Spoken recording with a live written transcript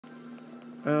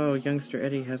Oh, youngster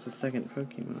Eddie has a second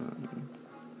Pokemon.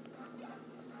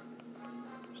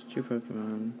 There's 2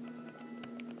 Pokemon.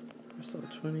 There's level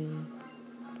 20.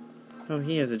 Oh,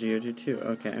 he has a Geodude too.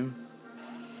 Okay.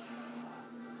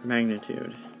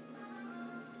 Magnitude.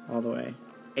 All the way.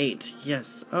 8.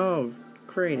 Yes. Oh,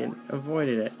 great. It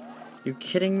avoided it. You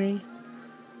kidding me?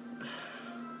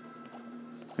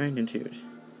 Magnitude.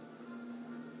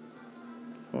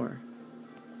 4.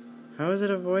 How is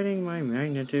it avoiding my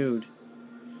magnitude?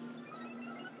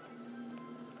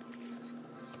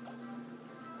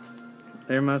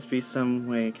 There must be some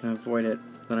way I can avoid it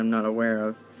that I'm not aware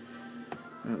of.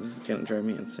 Oh, this is gonna drive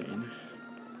me insane.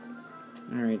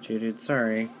 Alright, Geodude,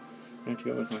 sorry. I have to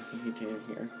go with my computer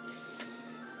here.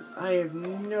 I have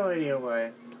no idea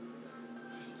why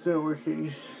it's not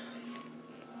working.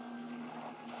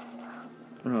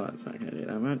 Well, that's not gonna do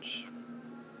that much.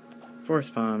 Force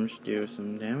Bomb should do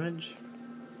some damage.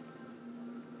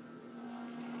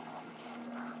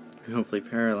 And hopefully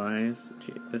paralyze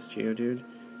this Geodude.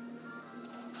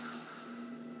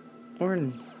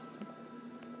 Horn.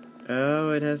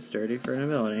 Oh, it has Sturdy for an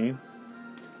ability.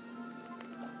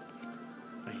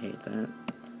 I hate that.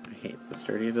 I hate the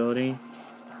Sturdy ability.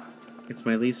 It's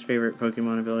my least favorite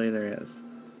Pokemon ability there is.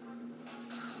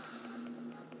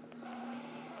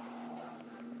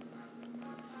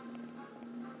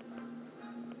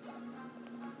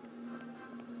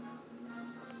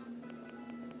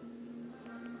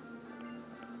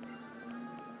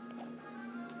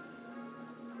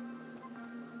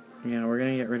 Yeah, we're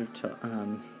gonna get rid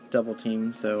of Double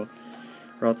Team so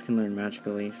Ralts can learn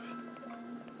Magical Leaf.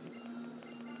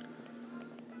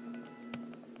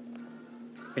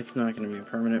 It's not gonna be a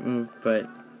permanent move, but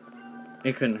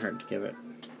it couldn't hurt to give it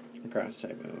a Grass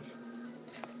type move.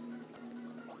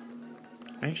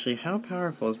 Actually, how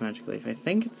powerful is Magical Leaf? I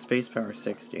think it's Space Power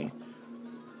 60.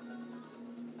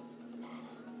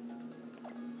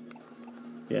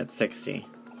 Yeah, it's 60,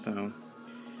 so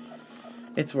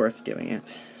it's worth giving it.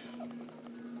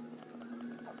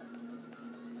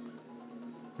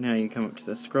 Now you come up to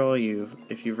the scroll,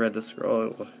 if you've read the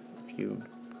scroll, let's do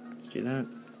that.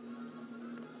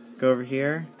 Go over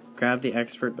here, grab the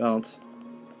Expert Belt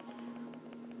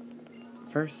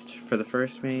first, for the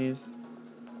first maze.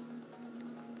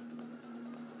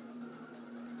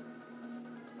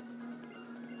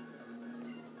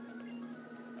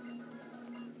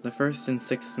 The first and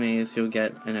 6th maze, you'll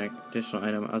get an additional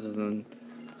item other than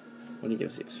what he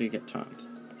gives you, so you get Taunt.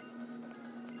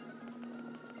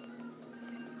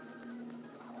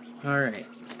 Alright.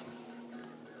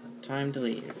 Time to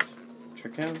leave.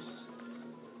 Trick House.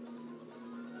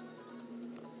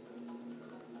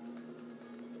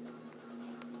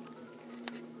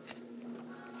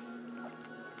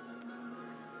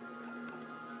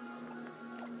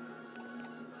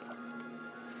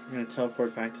 I'm going to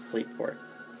teleport back to Sleepport.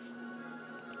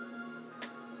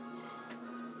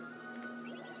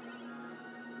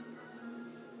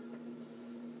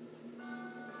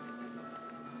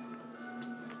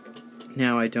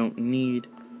 Now I don't need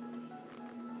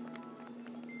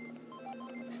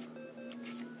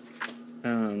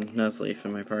Nuzleaf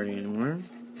in my party anymore.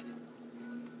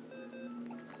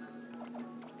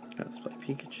 Gotta play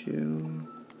Pikachu.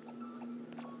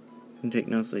 And take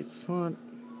Nuzleaf's slot.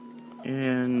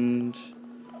 And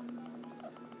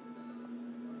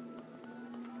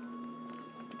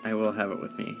I will have it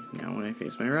with me now when I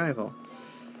face my rival.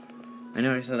 I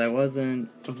know I said I wasn't,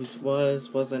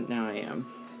 wasn't, now I am.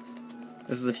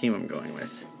 This is the team I'm going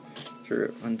with for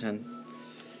Route 110.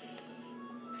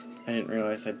 I didn't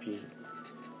realize I'd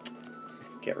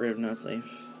get rid of Nuzleaf.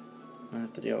 I'll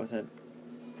have to deal with it.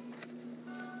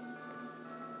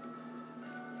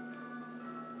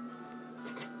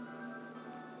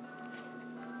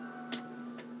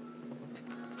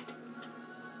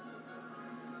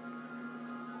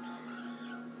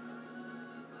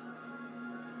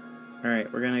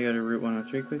 Alright, we're gonna go to Route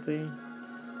 103 quickly,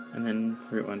 and then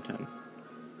Route 110.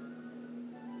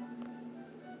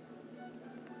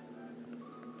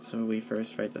 So we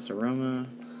first fight this Aroma.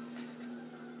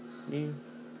 Yeah.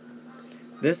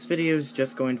 This video is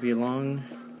just going to be long,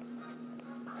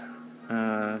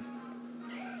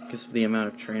 because of the amount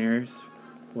of trainers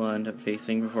we'll end up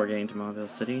facing before getting to Mauville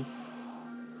City.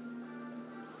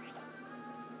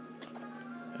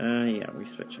 Yeah, we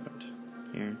switch out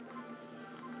here.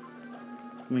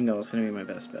 Wingull is going to be my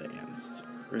best bet against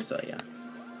Roselia.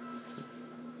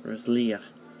 Roselia.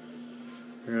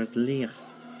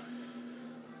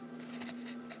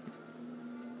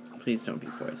 Please don't be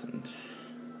poisoned.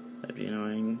 That'd be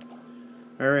annoying.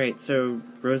 Alright, so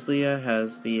Roselia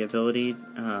has the ability,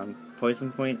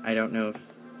 Poison Point. I don't know if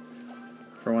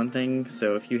for one thing,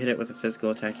 so if you hit it with a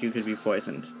physical attack, you could be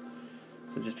poisoned.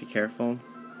 So just be careful.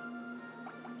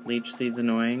 Leech Seed's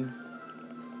annoying.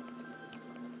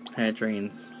 It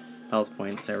drains health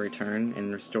points every turn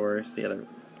and restores the other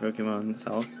Pokemon's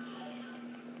health.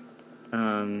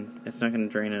 It's not going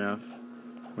to drain enough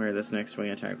where this next swing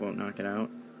attack won't knock it out.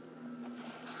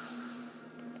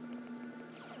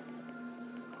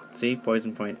 See?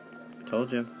 Poison point.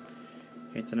 Told you.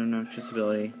 It's an obnoxious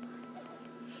ability.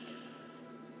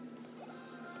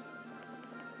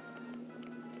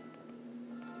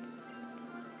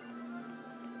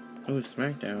 Ooh,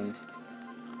 Smackdown.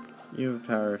 You have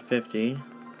power 50.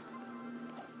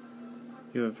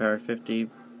 You have power 50,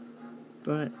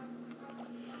 but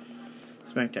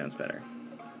Smackdown's better.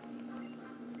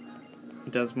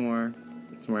 It does more.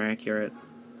 It's more accurate.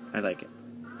 I like it.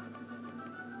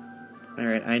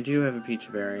 Alright, I do have a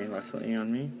Peach Berry, luckily,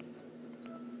 on me.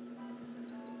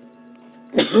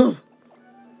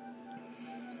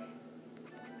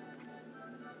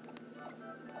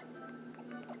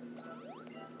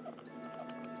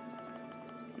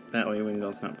 That way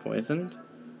Wingull's not poisoned.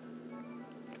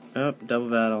 Oh, double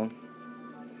battle.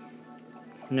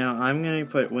 Now I'm gonna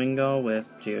put Wingull with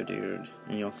Geodude,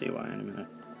 and you'll see why in a minute.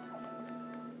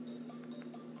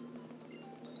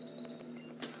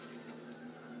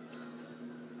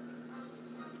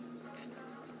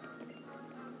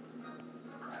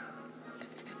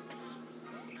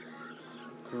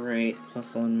 Great,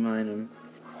 plus one mine.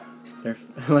 Their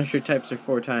electric types are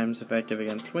 4 times effective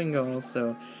against Wingull,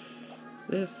 so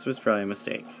this was probably a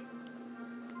mistake.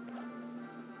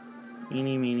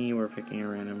 Eeny, meeny, we're picking a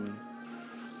random one.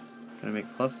 Gonna make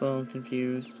Plusle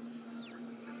confused.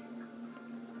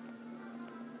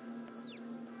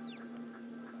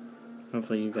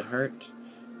 Hopefully you get hurt.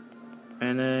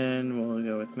 And then we'll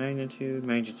go with Magnitude.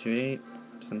 Magnitude 8.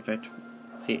 Doesn't affect...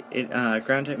 See,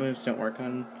 ground type moves don't work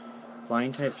on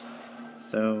flying types,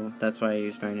 so that's why I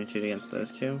use Magnitude against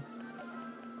those two.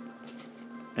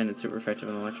 And it's super effective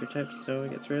on electric types, so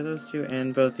it gets rid of those two,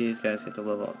 and both these guys get to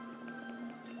level up.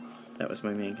 That was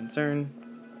my main concern.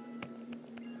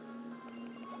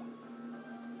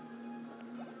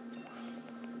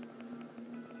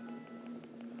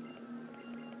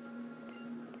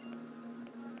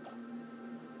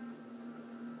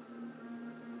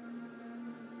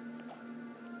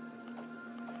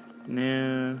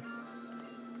 Now,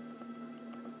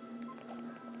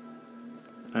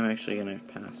 I'm actually going to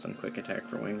pass on Quick Attack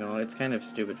for Wingull. It's kind of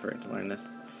stupid for it to learn this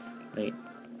late.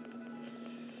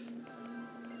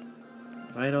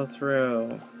 Vital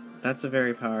Throw. That's a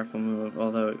very powerful move,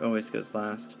 although it always goes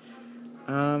last.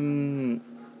 I'm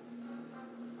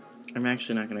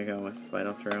actually not going to go with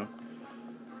Vital Throw.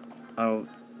 I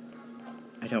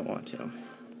don't want to.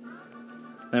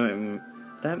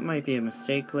 That might be a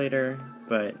mistake later,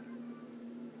 but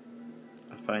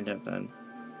I'll find out then.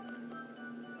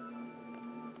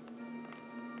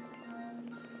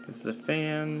 This is a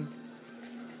fan.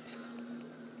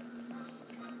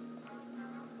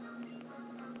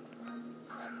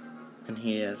 And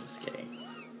he has a Skitty.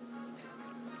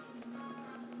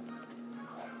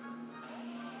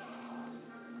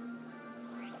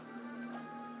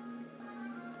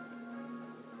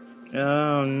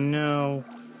 Oh no.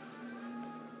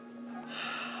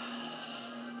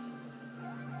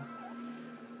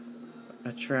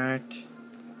 Attract.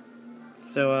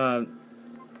 So,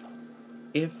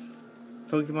 if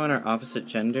Pokemon are opposite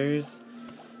genders,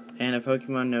 and a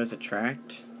Pokemon knows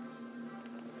Attract,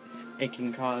 it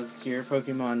can cause your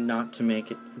Pokemon not to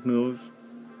make it move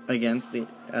against the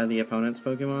opponent's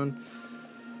Pokemon,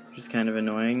 which is kind of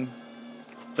annoying.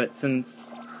 But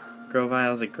since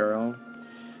Grovile's a girl,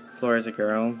 Flora's a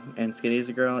girl, and Skitty's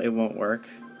a girl, it won't work.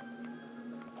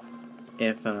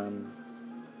 If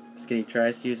Skitty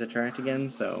tries to use Attract again,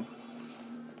 so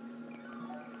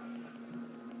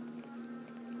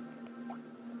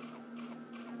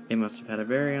it must have had a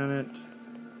berry on it.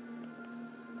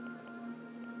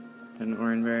 An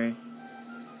Oranberry.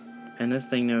 And this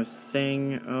thing knows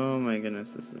Sing. Oh my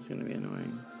goodness, this is gonna be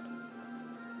annoying.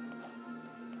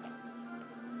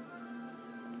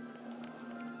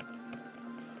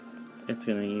 It's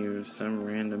gonna use some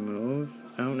random move.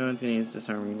 Oh no, it's gonna use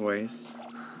Disarming Voice.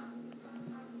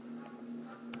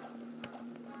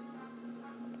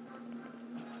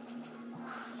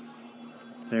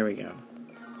 There we go.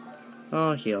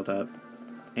 All healed up.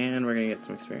 And we're gonna get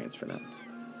some experience for that.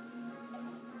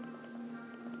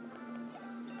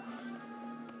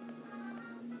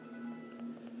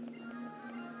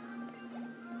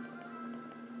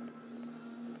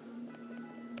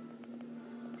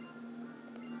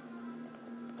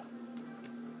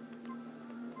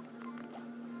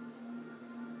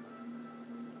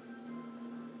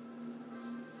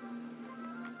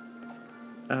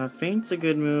 Feint's a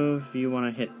good move if you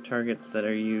want to hit targets that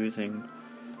are using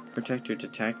Protect or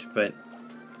Detect, but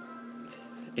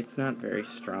it's not very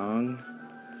strong,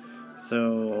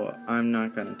 so I'm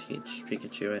not going to teach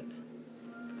Pikachu it.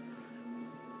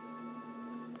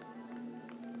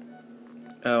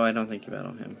 Oh, I don't think you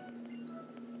battle him.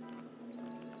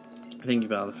 I think you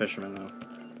battle the fisherman, though.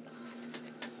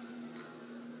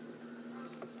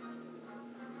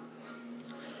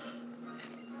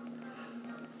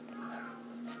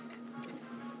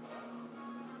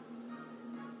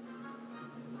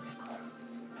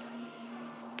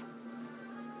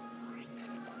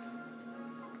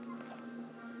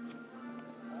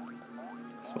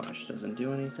 Swash doesn't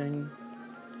do anything.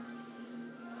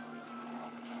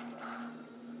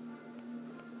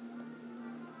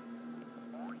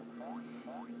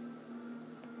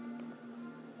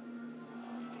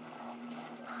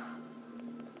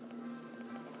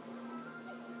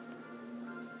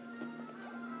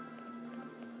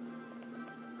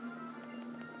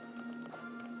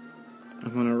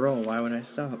 I'm on a roll, why would I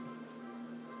stop?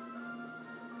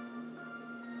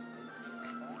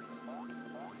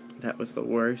 That was the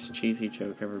worst cheesy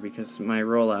joke ever because my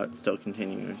rollout still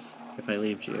continues if I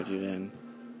leave Geodude in.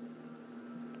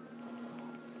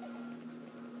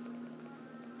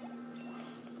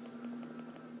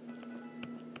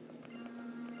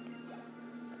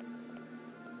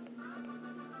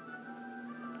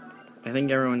 I think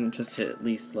everyone just hit at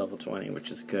least level 20,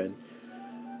 which is good.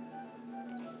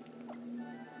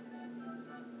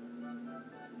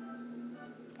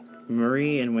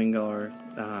 Marie and Wingull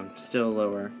are still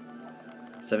lower,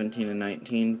 17 and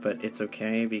 19, but it's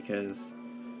okay because...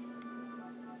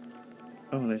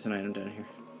 Oh, there's an item down here.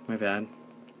 My bad.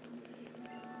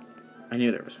 I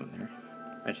knew there was one there.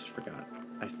 I just forgot.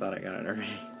 I thought I got it already.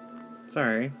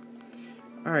 Sorry.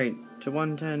 Alright, to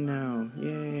 110 now.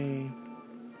 Yay.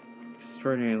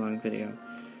 Extraordinary long video.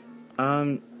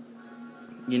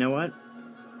 You know what?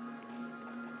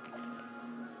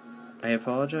 I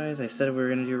apologize. I said we were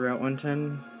going to do Route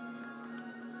 110.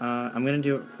 I'm going to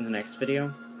do it in the next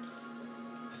video.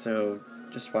 So,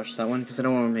 just watch that one, because I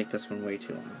don't want to make this one way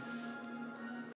too long.